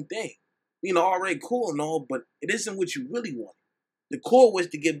your own thing. You know, already cool and all, but it isn't what you really want. The core was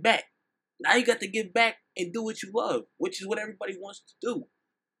to get back. Now you got to get back and do what you love, which is what everybody wants to do.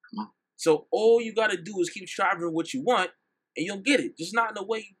 So all you got to do is keep striving what you want, and you'll get it. Just not in the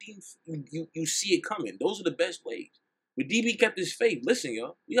way you see it coming. Those are the best ways. But DB kept his faith. Listen,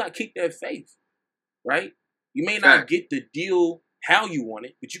 y'all, you got to keep that faith, right? You may not get the deal how you want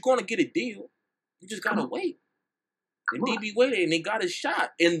it, but you're going to get a deal. You just got to wait. And DB waited, and they got a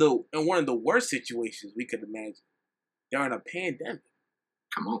shot in one of the worst situations we could imagine. They're in a pandemic.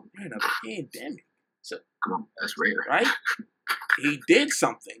 Come on. They're in a pandemic. So, come on, that's rare. Right? He did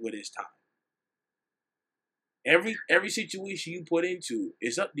something with his time. Every situation you put into,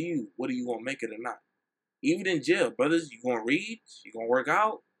 it's up to you whether you gonna make it or not. Even in jail, brothers, you gonna read, you gonna work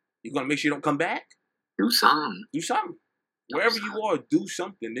out, you gonna make sure you don't come back. Do something. Wherever you are, do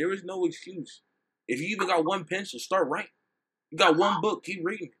something. There is no excuse. If you even got one pencil, start writing. You got one book, keep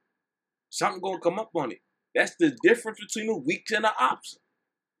reading. Something gonna come up on it. That's the difference between the weak and the opposite.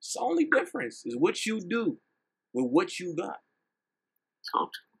 It's the only difference is what you do with what you got.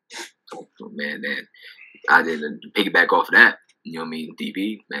 Man, I didn't piggyback off of that. You know what I mean?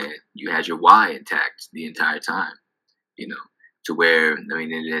 DB, man, you had your why intact the entire time. You know, to where, I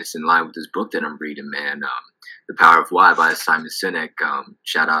mean, it's in line with this book that I'm reading, man. The Power of Why by Simon Sinek.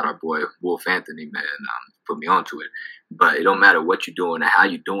 Shout out our boy Wolf Anthony, man. Put me onto it. But it don't matter what you're doing or how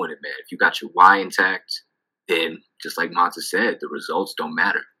you're doing it, man. If you got your why intact, then just like Mansa said, the results don't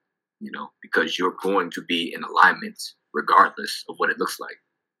matter. You know, because you're going to be in alignment regardless of what it looks like.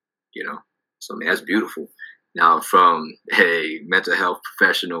 You know, so I mean, that's beautiful. Now, from a mental health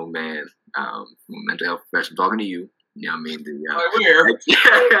professional, man, talking to you. You know what I mean?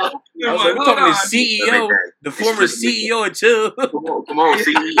 We're talking to CEO, the former CEO of C.H.I.L.L. Come on,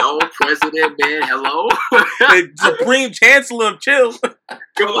 CEO, president, man, hello? The Supreme Chancellor of C.H.I.L.L.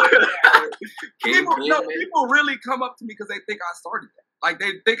 Come on. People really come up to me because they think I started that. Like,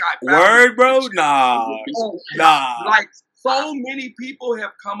 they think I found Word, bro? Nah. Like, so many people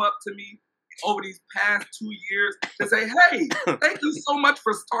have come up to me over these past 2 years to say, hey, thank you so much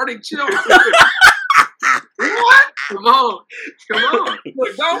for starting C.H.I.L.L. What? Come on.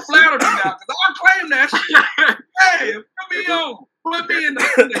 Look, don't flatter me now, because I'll claim that shit. Hey, put me on. Put me in the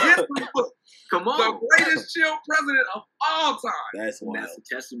history book. Come on. The greatest C.H.I.L.L. president of all time. That's wild. That's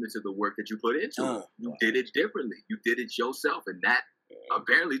a testament to the work that you put into it. You did it differently. You did it yourself. And that,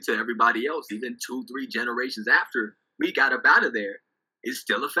 apparently to everybody else, even 2-3 generations after we got up out of there, is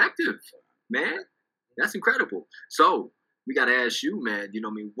still effective. Man, that's incredible. So, we got to ask you, man, you know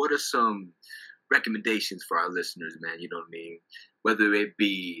what I mean, what are some recommendations for our listeners, man, you know what I mean? Whether it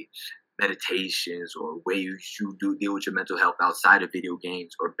be meditations or ways you do deal with your mental health outside of video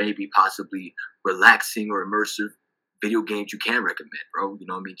games, or maybe possibly relaxing or immersive video games you can recommend, bro. You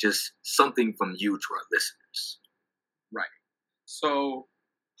know what I mean? Just something from you to our listeners. Right. So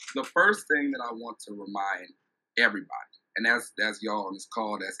the first thing that I want to remind everybody, and that's y'all on this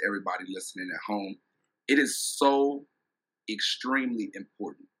call, that's everybody listening at home, it is so extremely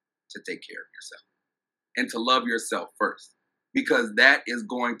important to take care of yourself and to love yourself first, because that is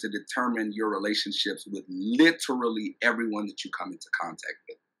going to determine your relationships with literally everyone that you come into contact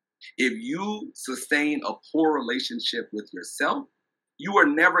with. If you sustain a poor relationship with yourself, you are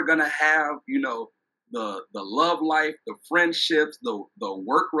never going to have, the love life, the friendships, the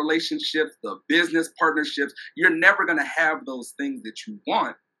work relationships, the business partnerships. You're never going to have those things that you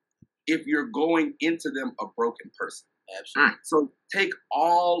want if you're going into them a broken person. Absolutely. So take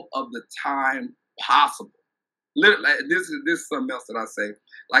all of the time possible. Literally, this is something else that I say.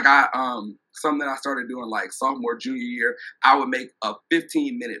 Like something that I started doing like sophomore, junior year, I would make a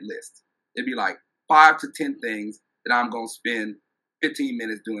 15-minute list. It'd be like 5 to 10 things that I'm going to spend 15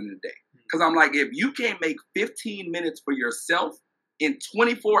 minutes doing in a day. Because I'm like, if you can't make 15 minutes for yourself in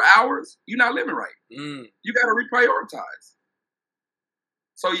 24 hours, you're not living right. You got to reprioritize.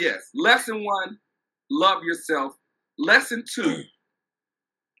 So yes, lesson 1, love yourself. Lesson 2,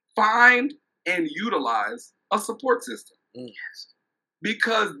 find and utilize a support system.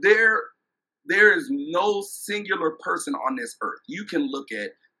 Because there is no singular person on this earth. You can look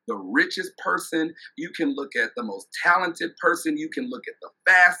at the richest person. You can look at the most talented person. You can look at the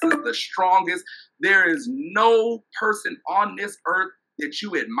fastest, the strongest. There is no person on this earth that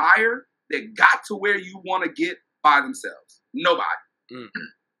you admire that got to where you want to get by themselves. Nobody.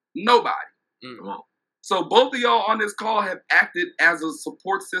 Nobody. Come on. So both of y'all on this call have acted as a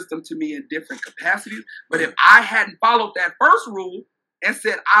support system to me in different capacities. But if I hadn't followed that first rule, and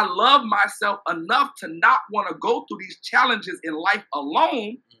said, I love myself enough to not want to go through these challenges in life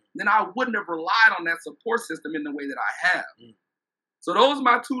alone, then I wouldn't have relied on that support system in the way that I have. So those are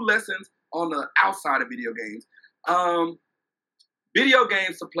my 2 lessons on the outside of video games. Video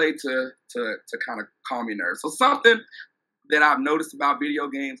games to play to kind of calm your nerves. So something that I've noticed about video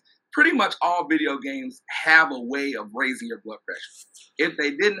games, pretty much all video games have a way of raising your blood pressure. If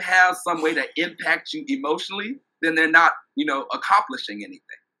they didn't have some way to impact you emotionally, then they're not, accomplishing anything.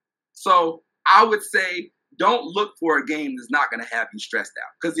 So I would say, don't look for a game that's not going to have you stressed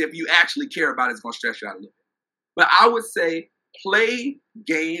out. Because if you actually care about it, it's going to stress you out a little bit. But I would say, play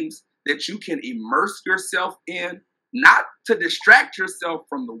games that you can immerse yourself in, not to distract yourself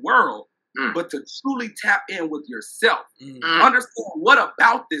from the world, but to truly tap in with yourself. Understand, what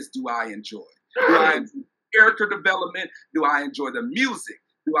about this do I enjoy? Do I enjoy character development? Do I enjoy the music?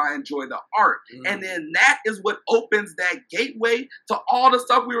 Do I enjoy the art? And then that is what opens that gateway to all the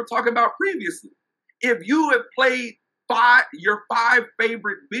stuff we were talking about previously. If you have played your 5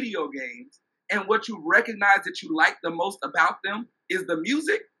 favorite video games, and what you recognize that you like the most about them is the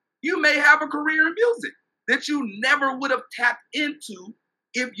music, you may have a career in music that you never would have tapped into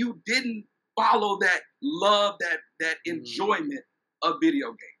if you didn't follow that love, that enjoyment of video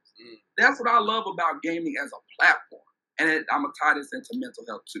games. That's what I love about gaming as a platform. And I'm going to tie this into mental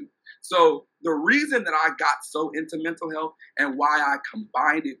health too. So the reason that I got so into mental health and why I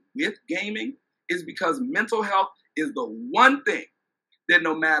combined it with gaming is because mental health is the one thing that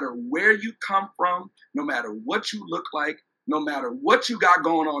no matter where you come from, no matter what you look like, no matter what you got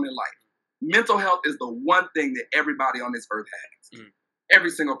going on in life, mental health is the one thing that everybody on this earth has.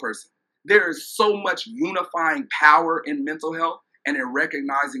 Every single person. There is so much unifying power in mental health and in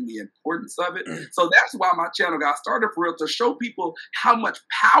recognizing the importance of it. So that's why my channel got started, for real, to show people how much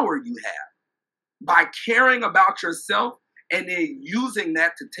power you have by caring about yourself and then using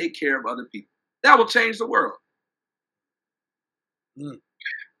that to take care of other people. That will change the world.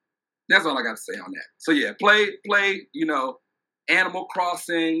 That's all I got to say on that. So yeah, play, Animal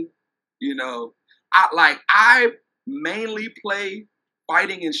Crossing, I mainly play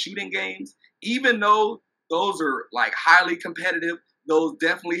fighting and shooting games, even though those are like highly competitive. Those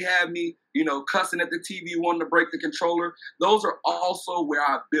definitely have me, cussing at the TV, wanting to break the controller. Those are also where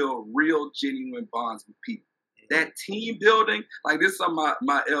I build real, genuine bonds with people. That team building, like this is something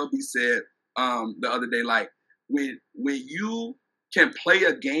my LB said the other day, like when you can play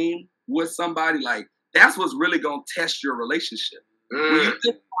a game with somebody, like that's what's really going to test your relationship. When you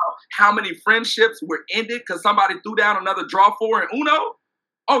think about how many friendships were ended because somebody threw down another draw 4 in Uno,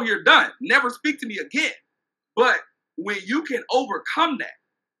 oh, you're done. Never speak to me again. But when you can overcome that,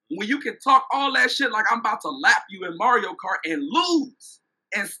 when you can talk all that shit like I'm about to lap you in Mario Kart and lose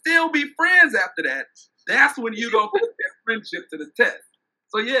and still be friends after that, that's when you're going to put that friendship to the test.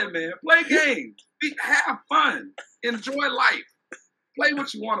 So yeah, man, play games. Have fun. Enjoy life. Play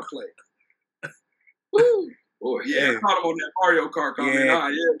what you want to play. Woo. Boy, yeah, I caught him on that Mario Kart comment.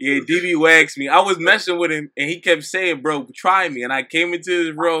 Yeah, DB waxed me. I was messing with him, and he kept saying, bro, try me. And I came into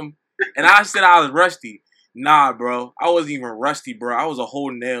his room, and I said I was rusty. Nah, bro. I wasn't even rusty, bro. I was a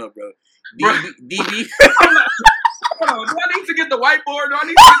whole nail, bro. DB. Hold on. Do I need to get the whiteboard? Do I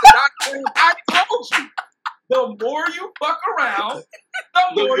need to get the document? I told you. The more you fuck around, the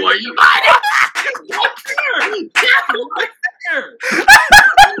more you find it. It's right there.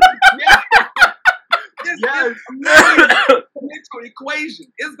 Yeah. Yes. It's an equation.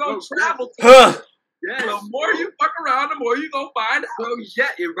 It's going to travel. Yes. The more you fuck around, the more you're going to find out. Bro,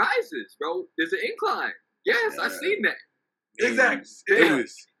 yeah, it rises, bro. There's an incline. Yes, I've seen that. Exactly.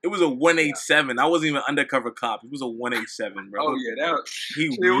 It was a 187. I wasn't even undercover cop. It was a 187, bro. Oh, yeah. That was,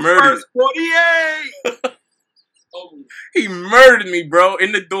 he murdered. 48. He murdered me, bro,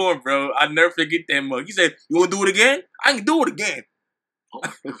 in the dorm, bro. I'll never forget that mug. He said, you want to do it again? I can do it again.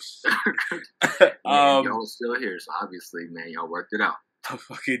 Y'all still here, so obviously, man, y'all worked it out. A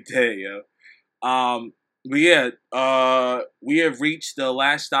fucking day, yo. But yeah, we have reached the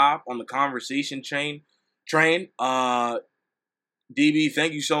last stop on the conversation train. DB,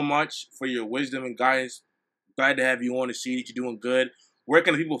 thank you so much for your wisdom and guidance. Glad to have you on to see that you're doing good. Where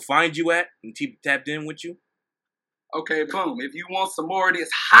can people find you at and keep tapped in with you? Okay, boom. If you want some more of this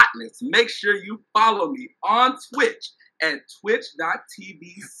hotness, make sure you follow me on Twitch at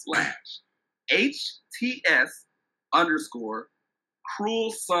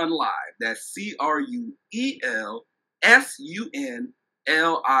twitch.tv/HTS_CruelSunLive. That's CruelSunLive.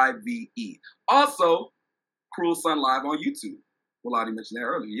 Also, CruelSunLive on YouTube. Waladi mentioned that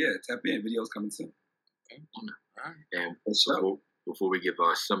earlier. Yeah, tap in. Videos coming soon. All right. And before we give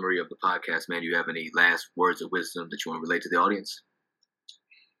our summary of the podcast, man, do you have any last words of wisdom that you want to relate to the audience?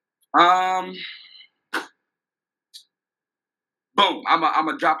 Boom. I'm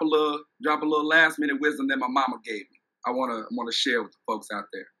gonna drop a little last minute wisdom that my mama gave me. I wanna share with the folks out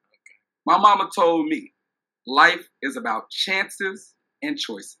there. My mama told me life is about chances and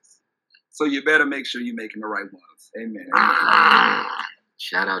choices. So you better make sure you're making the right ones. Amen. Amen.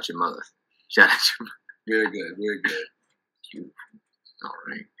 Shout out your mother. Shout out your mother. Very good. Very good. All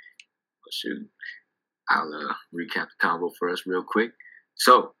right. Well, shoot. I'll recap the convo for us real quick.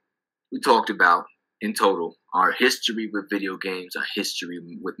 So we talked about, in total, our history with video games, our history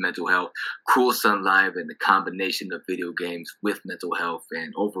with mental health, CruelSunLive, and the combination of video games with mental health,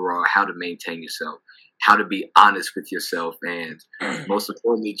 and overall how to maintain yourself, how to be honest with yourself, and most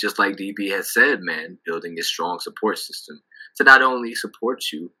importantly, just like DB has said, man, building a strong support system to not only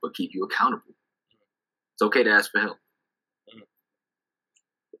support you, but keep you accountable. It's okay to ask for help.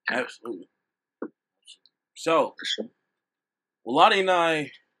 Absolutely. So, Waladi and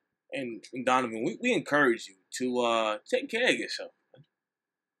I and Donovan, we encourage you to take care of yourself.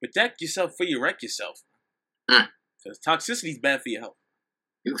 Protect yourself before you wreck yourself. Because toxicity is bad for your health.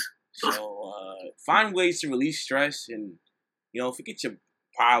 So find ways to release stress and, forget your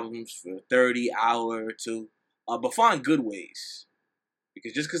problems for 30 hour or two. But find good ways.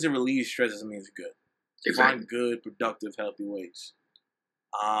 Because just because it relieves stress doesn't mean it's good. Exactly. Find good, productive, healthy ways.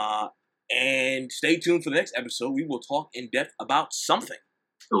 And stay tuned for the next episode. We will talk in depth about something.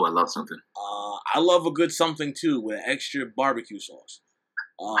 Oh, I love something. I love a good something too with extra barbecue sauce.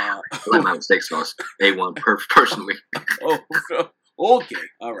 I like my steak sauce. A1 personally. Oh, okay.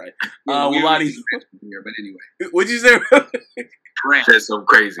 All right. Waladi. But anyway. What'd you say? That's so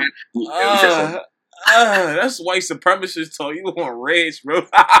crazy. That's white supremacist talk. You want ranch, bro.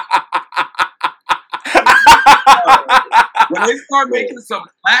 When they start making some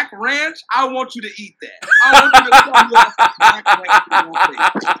black ranch, I want you to eat that. I want you to tell me some black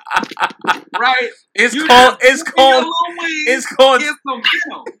ranch. Right? It's called. Get some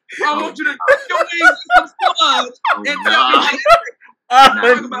film. I want you to cook your wings in some sponge and tell me.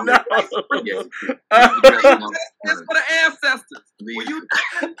 It's for the ancestors. When you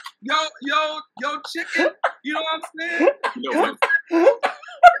your chicken, you know what I'm saying?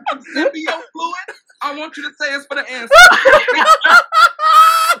 Symbiote fluid. I want you to say it's for the ancestors.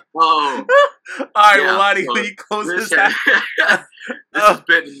 Oh. All right, Waladi, can you close this out? This has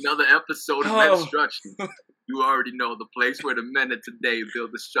been another episode of Men Structure. You already know the place where the men of today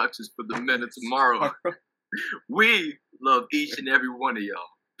build the structures for the men of tomorrow. We love each and every one of y'all.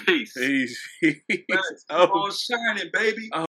 Peace. Keep on shining, baby.